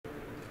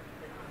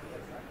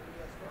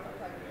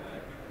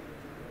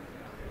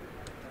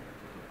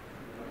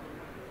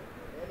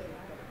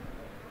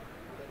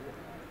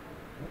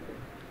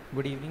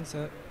Good evening,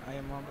 sir. I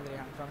am Mohammed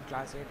Rehan from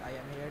class 8.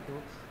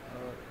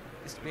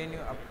 Explain you.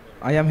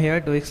 I am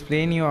here to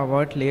explain you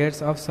about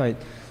layers of soil.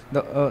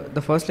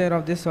 The first layer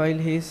of the soil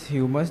is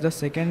humus. The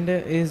second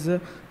is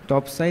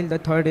topsoil. The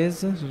third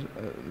is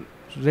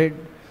red.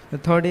 The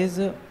third is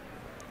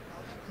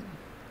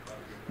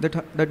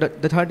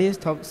the third is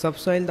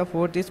subsoil. The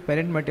fourth is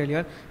parent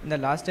material. And the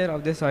last layer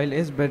of the soil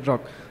is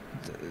bedrock.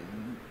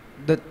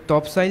 The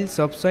topsoil,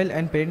 subsoil,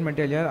 and parent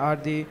material are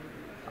the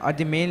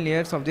main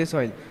layers of the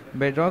soil.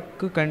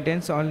 Bedrock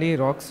contains only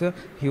rocks.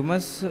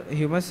 Humus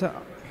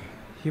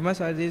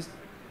are these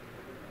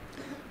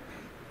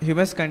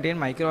humus contain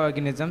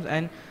microorganisms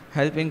and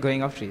help in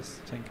growing of trees.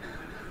 Thank you.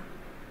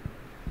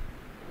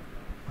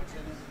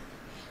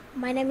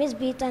 My name is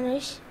B.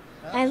 Tanush.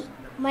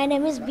 My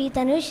name is B.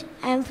 Tanush.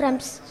 I am from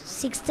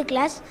 6th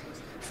class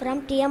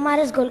from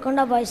TMRS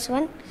Golconda Boys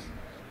 1.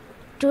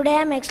 Today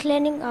I am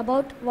explaining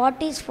about what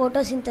is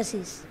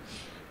photosynthesis.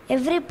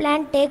 Every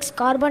plant takes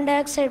carbon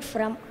dioxide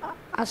from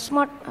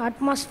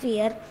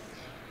atmosphere,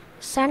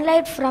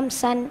 sunlight from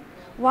sun,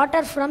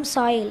 water from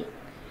soil,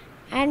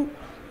 and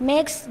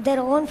makes their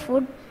own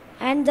food,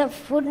 and the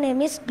food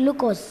name is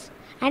glucose,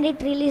 and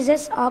it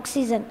releases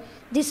oxygen.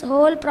 This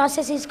whole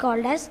process is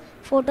called as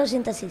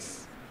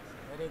photosynthesis.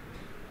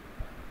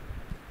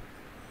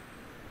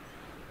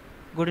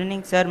 Good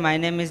evening, sir. My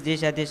name is G.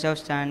 Satish of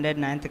standard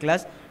 9th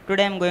class.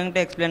 Today I am going to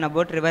explain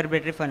about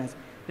reverberatory furnace.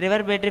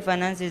 Reverberatory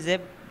furnace is a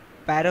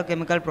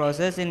pyrochemical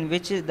process in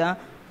which the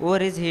ore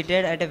is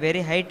heated at a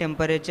very high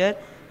temperature,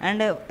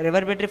 and a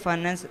reverberatory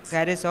furnace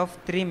carries of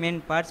three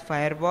main parts: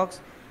 firebox,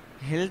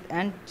 health,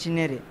 and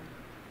chinnery.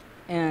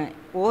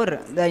 Ore,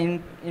 the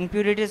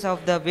impurities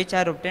of the which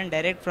are obtained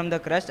direct from the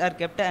crust are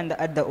kept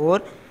at the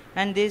ore,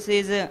 and this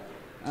is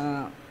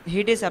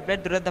heat is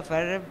applied through the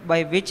fire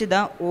by which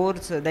the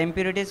ores, the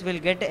impurities will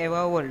get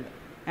evolved,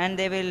 and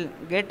they will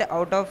get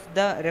out of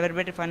the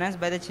reverberatory furnace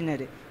by the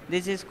chinnery.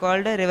 This is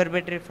called a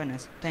reverberatory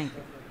furnace. Thank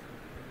you.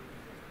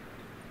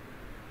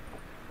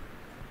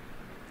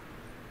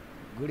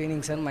 Good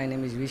evening, sir. My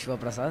name is Vishwa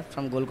Prasad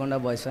from Golconda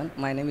Boys 1.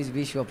 My name is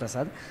Vishwa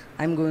Prasad.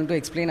 I am going to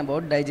explain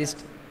about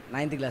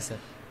 9th class, sir.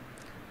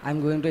 I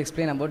am going to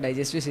explain about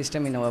digestive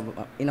system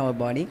in our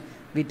body.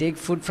 We take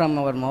food from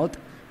our mouth,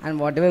 and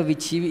whatever we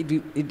chew,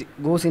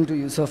 it goes into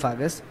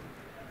esophagus.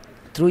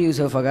 Through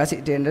esophagus,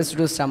 it enters to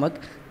the stomach.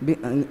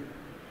 At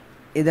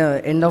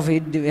the end of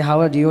it, we have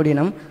a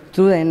duodenum.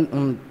 Through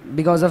the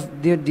because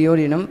of the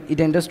duodenum, it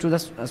enters to the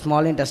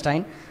small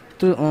intestine.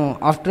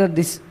 After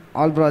this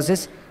all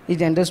process,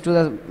 it enters to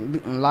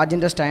the large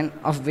intestine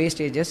of waste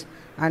stages,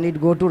 and it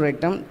go to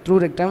rectum. Through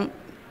rectum,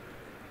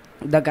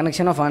 the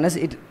connection of anus,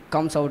 it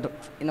comes out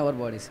in our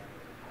bodies.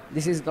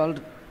 This is called.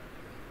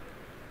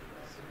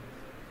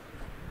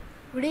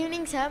 Good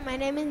evening, sir. My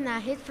name is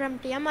Nahid from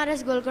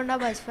TMRS Golconda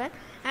Boys 1.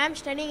 I am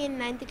studying in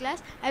 9th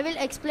class. I will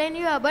explain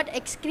you about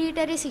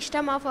excretory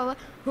system of our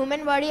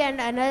human body and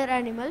another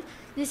animal.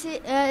 This is,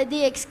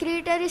 the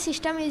excretory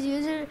system is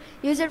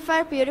used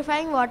for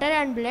purifying water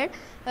and blood.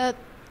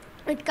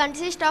 It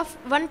consists of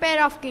one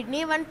pair of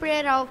kidney, one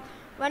pair of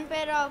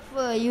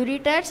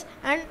ureters,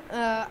 and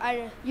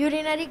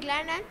urinary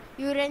gland and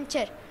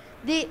ureter.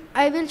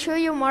 I will show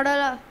you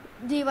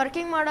the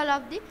working model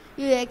of the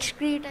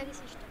excretory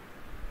system.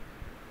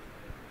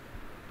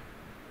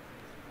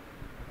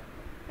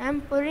 I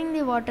am pouring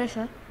the water,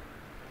 sir.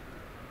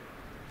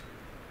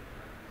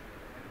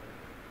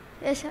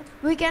 Yes, sir.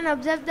 We can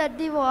observe that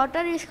the water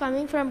is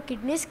coming from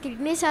kidneys.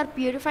 Kidneys are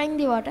purifying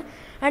the water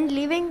and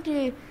leaving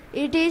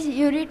it is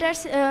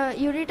ureters.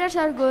 Ureters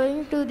are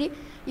going to the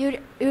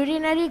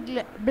urinary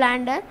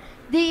bladder.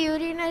 The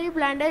urinary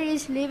bladder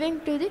is leaving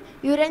to the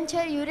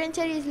ureter.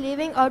 Ureter is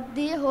leaving out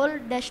the whole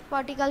dust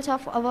particles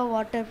of our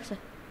water, sir.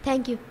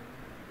 Thank you.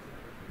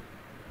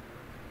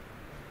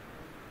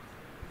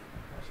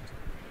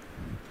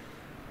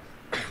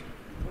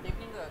 Good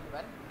evening to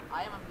everyone.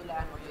 I am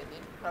Abdullah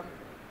Mohyuddin from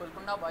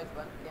Golconda Boys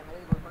 1.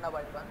 Golconda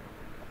Boys 1.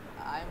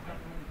 I am from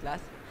class.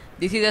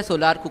 This is a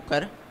solar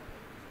cooker.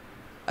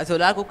 A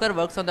solar cooker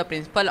works on the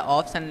principle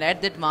of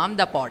sunlight that warms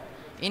the pot.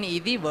 In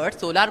easy words,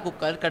 solar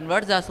cooker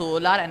converts the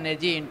solar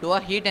energy into a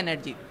heat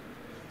energy.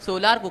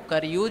 Solar cooker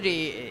is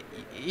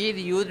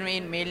used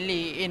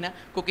mainly in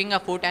cooking a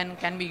food and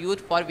can be used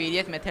for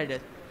various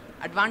methods.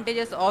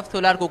 Advantages of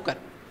solar cooker: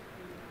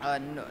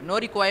 no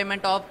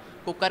requirement of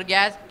cooker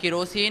gas,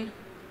 kerosene,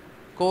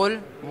 coal,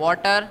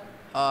 water,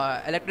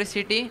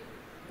 electricity.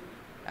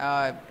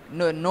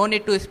 No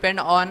need to spend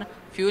on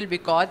fuel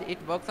because it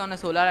works on a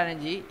solar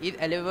energy, is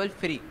available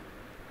free.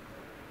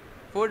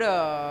 Food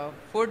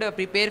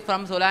prepared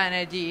from solar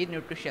energy is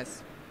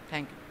nutritious.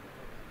 Thank you.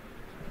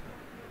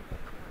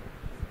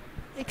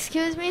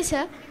 Excuse me,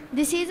 sir.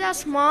 This is a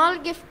small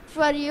gift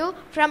for you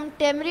from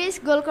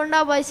Temris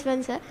Golconda Boys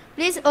 1, sir.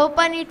 Please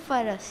open it for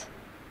us.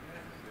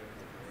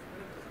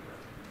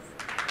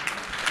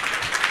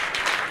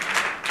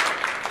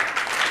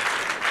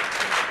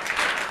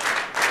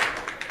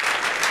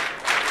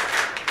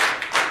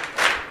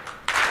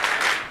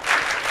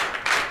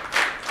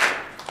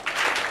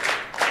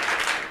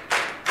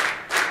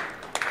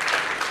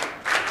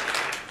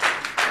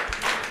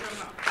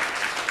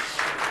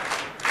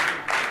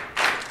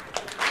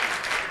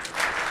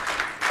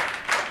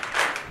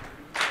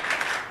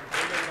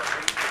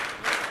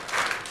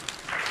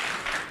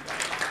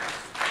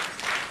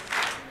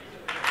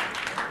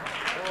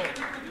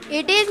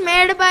 It is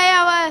made by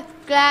our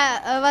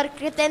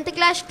 10th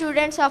class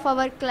students of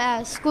our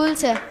school,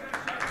 sir.